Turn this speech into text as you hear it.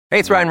Hey,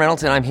 it's Ryan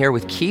Reynolds, and I'm here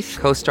with Keith,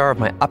 co-star of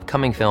my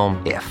upcoming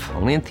film, If,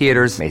 only in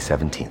theaters May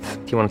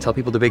 17th. Do you want to tell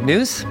people the big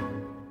news?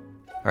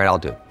 All right, I'll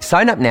do it.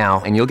 Sign up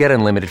now and you'll get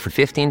unlimited for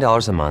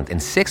 $15 a month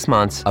and 6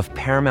 months of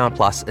Paramount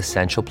Plus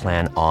Essential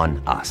Plan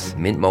on us.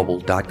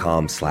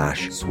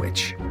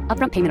 MintMobile.com/switch.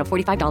 Upfront payment of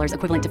 $45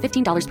 equivalent to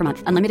 $15 per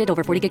month. Unlimited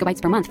over 40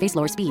 gigabytes per month. Face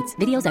lower speeds.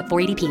 Videos at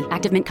 480p.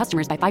 Active Mint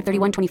customers by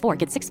 531.24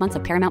 get 6 months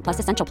of Paramount Plus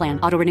Essential Plan.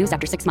 Auto renews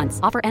after 6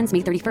 months. Offer ends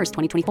May 31st,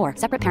 2024.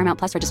 Separate Paramount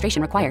Plus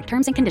registration required.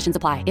 Terms and conditions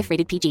apply if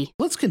rated PG.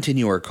 Let's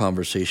continue our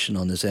conversation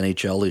on this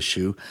NHL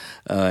issue.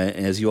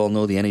 As you all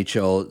know, the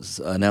NHL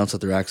announced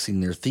that they're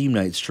axing their theme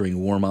nights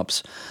during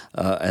warm-ups.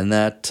 And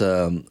that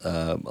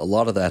a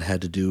lot of that had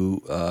to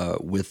do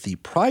with the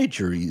pride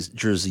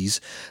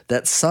jerseys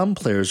that some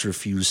players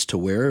refused to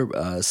wear.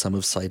 Some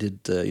have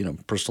cited,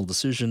 personal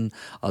decision.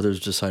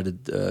 Others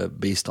decided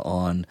based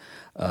on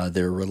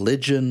their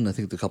religion. I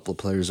think a couple of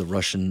players of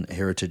Russian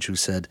heritage who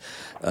said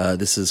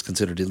this is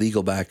considered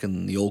illegal back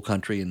in the old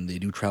country, and they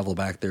do travel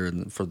back there,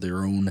 and for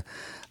their own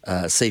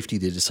safety,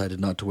 they decided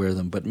not to wear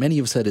them. But many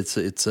have said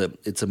it's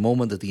a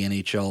moment that the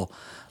NHL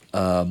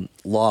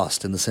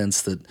lost, in the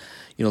sense that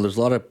there's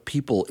a lot of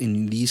people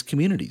in these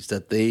communities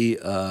that they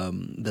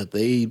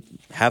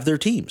have their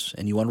teams,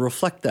 and you want to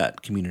reflect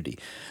that community,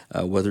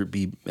 whether it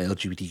be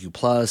LGBTQ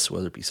plus,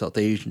 whether it be South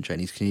Asian,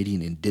 Chinese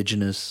Canadian,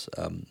 Indigenous,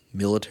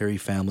 military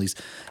families,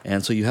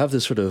 and so you have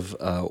this sort of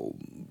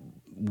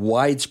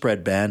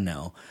widespread ban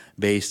now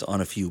based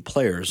on a few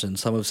players, and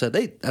some have said,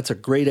 hey, that's a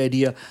great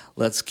idea.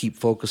 Let's keep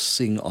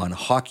focusing on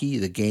hockey,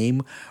 the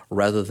game,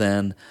 rather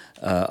than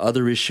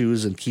other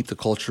issues, and keep the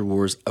culture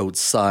wars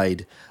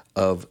outside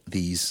of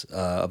these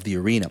of the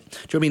arena.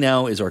 Joining me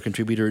now is our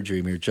contributor,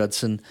 Jeremy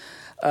Judson.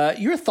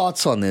 Your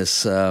thoughts on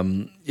this? We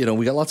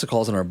got lots of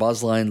calls on our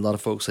buzz line. A lot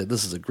of folks say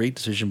this is a great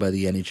decision by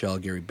the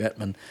NHL. Gary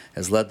Bettman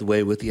has led the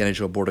way with the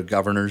NHL Board of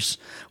Governors.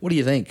 What do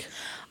you think?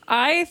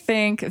 I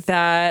think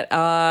that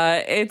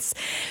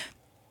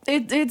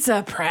it's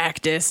a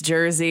practice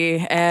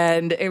jersey,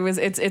 and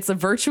it's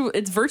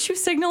virtue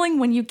signaling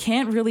when you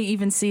can't really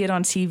even see it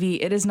on TV.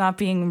 It is not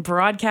being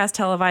broadcast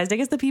televised. I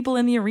guess the people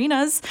in the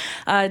arenas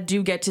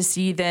do get to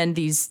see then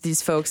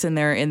these folks in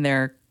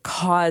their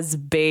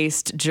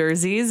cause-based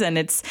jerseys, and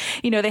it's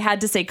they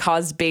had to say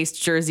cause-based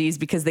jerseys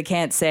because they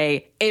can't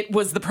say it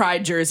was the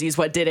pride jerseys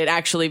what did it,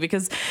 actually,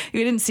 because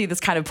you didn't see this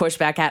kind of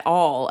pushback at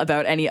all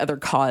about any other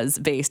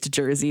cause-based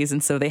jerseys,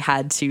 and so they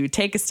had to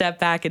take a step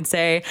back and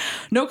say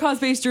no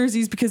cause-based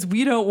jerseys because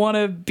we don't want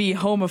to be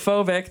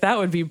homophobic. That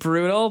would be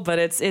brutal, but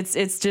it's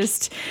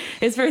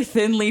very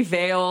thinly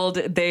veiled.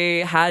 They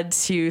had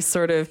to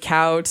sort of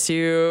cow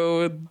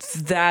to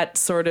that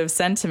sort of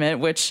sentiment,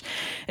 which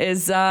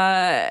is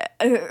I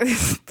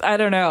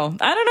don't know.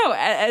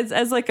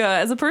 As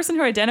a person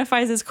who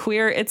identifies as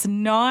queer, it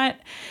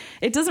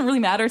doesn't really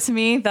matter to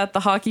me that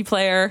the hockey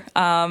player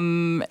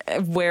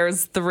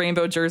wears the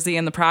rainbow jersey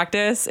in the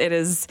practice. It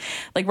is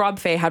like Rob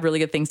Fay had really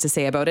good things to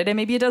say about it, and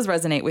maybe it does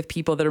resonate with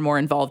people that are more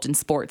involved in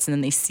sports, and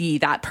then they see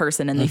that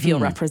person and they feel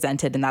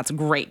represented, and that's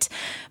great.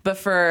 But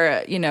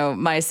for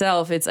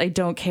myself, I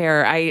don't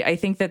care. I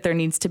think that there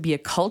needs to be a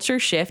culture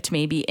shift,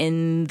 maybe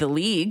in the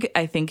league.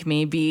 I think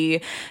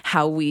maybe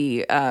how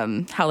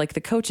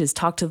the coaches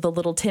talk to the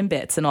little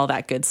Timbits and all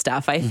that good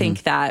stuff. I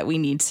think that we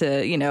need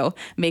to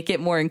make it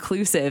more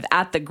inclusive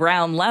at the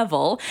ground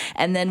level.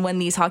 And then when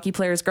these hockey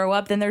players grow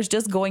up, then there's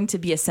just going to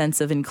be a sense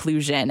of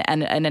inclusion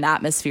and an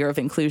atmosphere of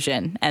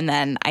inclusion. And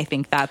then I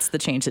think that's the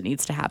change that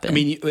needs to happen. I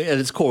mean, at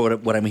its core,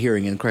 what I'm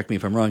hearing, and correct me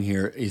if I'm wrong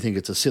here, you think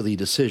it's a silly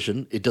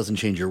decision. It doesn't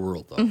change your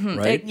world, though,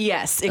 right?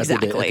 Yes,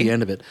 exactly. At the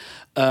end of it.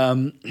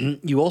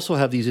 You also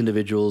have these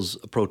individuals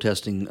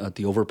protesting at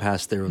the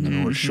overpass there on the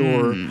North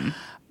Shore.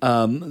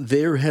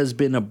 There has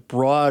been a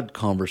broad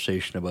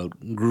conversation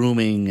about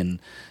grooming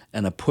and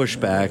a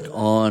pushback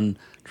on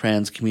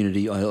trans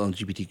community,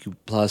 LGBTQ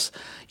plus.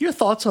 Your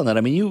thoughts on that?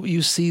 I mean,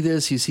 you see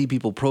this, you see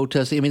people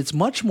protesting. I mean, it's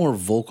much more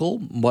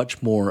vocal,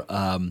 much more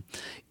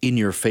in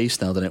your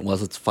face now than it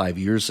was 5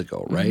 years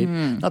ago, right?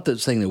 Not that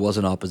saying there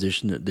wasn't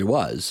opposition, there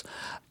was.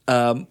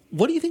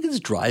 What do you think is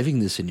driving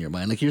this in your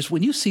mind? Like,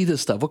 when you see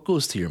this stuff, what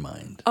goes to your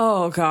mind?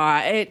 Oh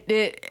God,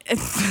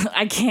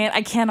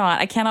 I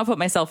cannot put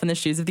myself in the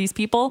shoes of these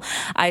people.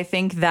 I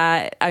think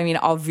that,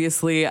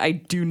 obviously, I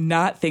do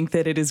not think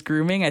that it is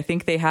grooming. I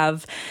think they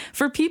have,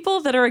 for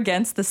people that are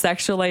against the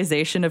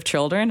sexualization of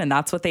children, and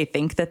that's what they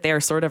think that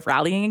they're sort of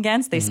rallying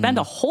against, they spend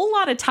a whole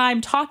lot of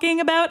time talking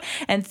about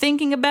and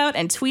thinking about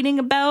and tweeting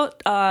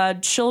about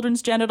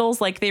children's genitals.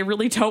 Like, they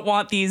really don't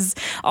want these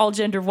all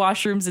gender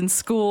washrooms in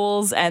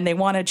schools, and they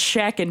want to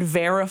check and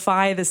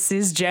verify the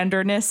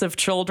cisgenderness of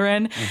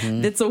children.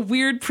 It's a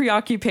weird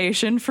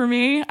preoccupation for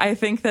me. I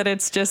think that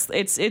it's just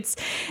it's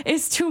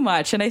too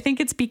much, and I think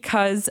it's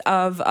because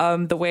of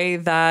the way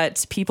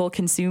that people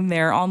consume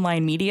their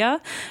online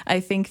media.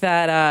 I think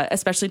that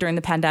especially during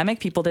the pandemic,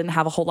 people didn't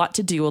have a whole lot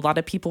to do. A lot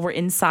of people were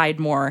inside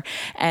more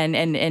and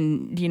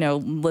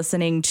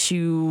listening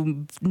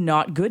to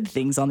not good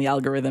things on the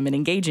algorithm and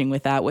engaging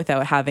with that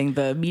without having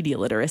the media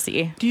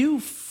literacy. Do you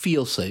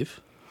feel safe?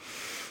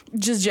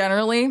 Just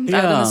generally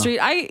out on the street,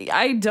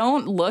 I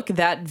don't look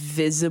that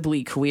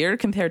visibly queer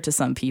compared to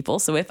some people.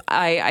 So if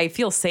I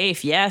feel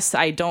safe, yes,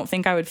 I don't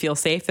think I would feel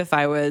safe if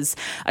I was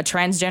a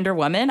transgender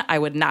woman. I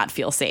would not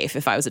feel safe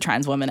if I was a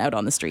trans woman out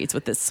on the streets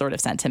with this sort of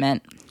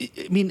sentiment.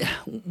 I mean,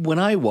 when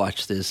I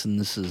watch this, and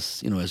this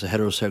is, as a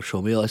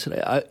heterosexual male, I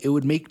said it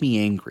would make me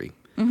angry.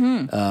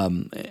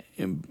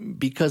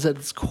 Because at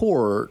its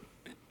core,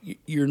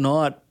 you're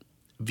not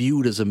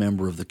viewed as a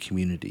member of the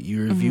community.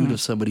 You're viewed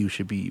as somebody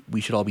we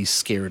should all be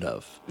scared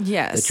of.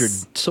 Yes. That you're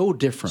so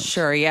different.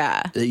 Sure,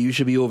 yeah. That you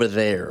should be over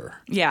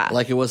there. Yeah.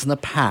 Like it was in the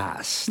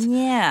past.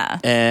 Yeah.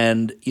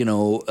 And,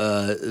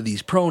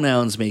 these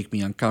pronouns make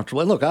me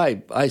uncomfortable. And look,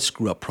 I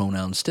screw up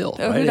pronouns still.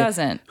 Oh, right? who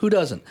doesn't? Who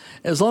doesn't?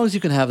 As long as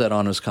you can have that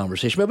honest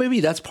conversation. But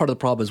maybe that's part of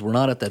the problem is we're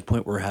not at that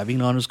point where we're having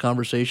an honest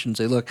conversation.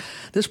 Say, look,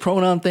 this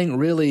pronoun thing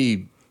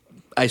really...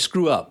 I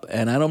screw up,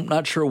 and I'm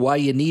not sure why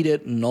you need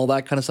it and all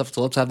that kind of stuff,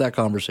 so let's have that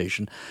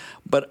conversation.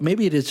 But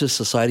maybe it is just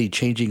society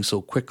changing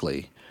so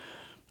quickly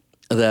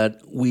that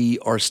we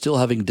are still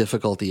having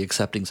difficulty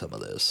accepting some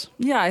of this.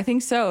 Yeah, I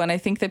think so. And I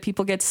think that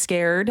people get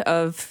scared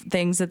of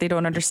things that they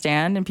don't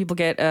understand, and people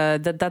get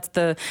that's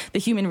the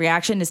human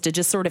reaction is to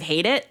just sort of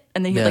hate it,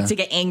 and then you like to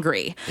get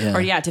angry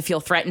or to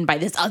feel threatened by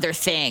this other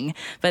thing.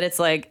 But it's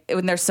like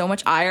when there's so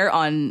much ire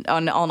on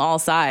all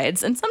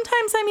sides, and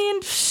sometimes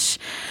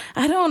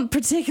I don't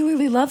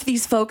particularly love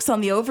these folks on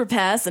the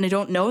overpass, and I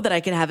don't know that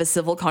I could have a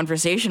civil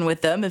conversation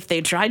with them if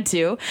they tried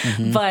to.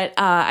 But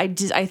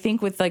I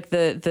think with like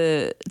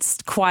the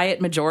quiet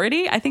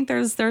majority, I think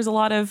there's a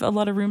lot of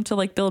room to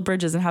like build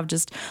bridges and have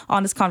just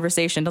honest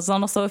conversation.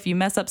 Also, if you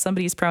mess up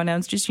somebody's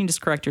pronouns, you can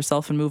just correct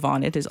yourself and move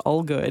on. It is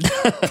all good.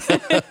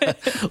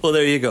 Well,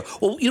 there you go.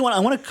 Well, you know what? I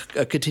want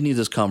to continue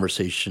this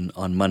conversation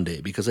on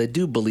Monday because I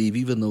do believe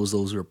even those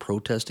who are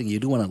protesting, you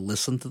do want to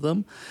listen to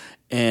them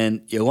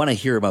and you want to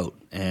hear them out.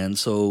 And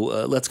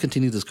so let's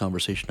continue this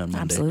conversation on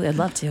Monday. Absolutely. I'd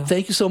love to.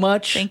 Thank you so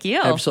much. Thank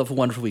you. Have yourself a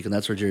wonderful week. And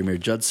that's our Jeremy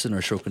Judson,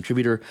 our show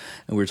contributor.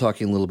 And we were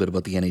talking a little bit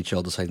about the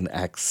NHL deciding to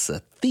axe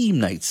theme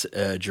nights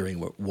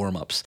during warm-ups.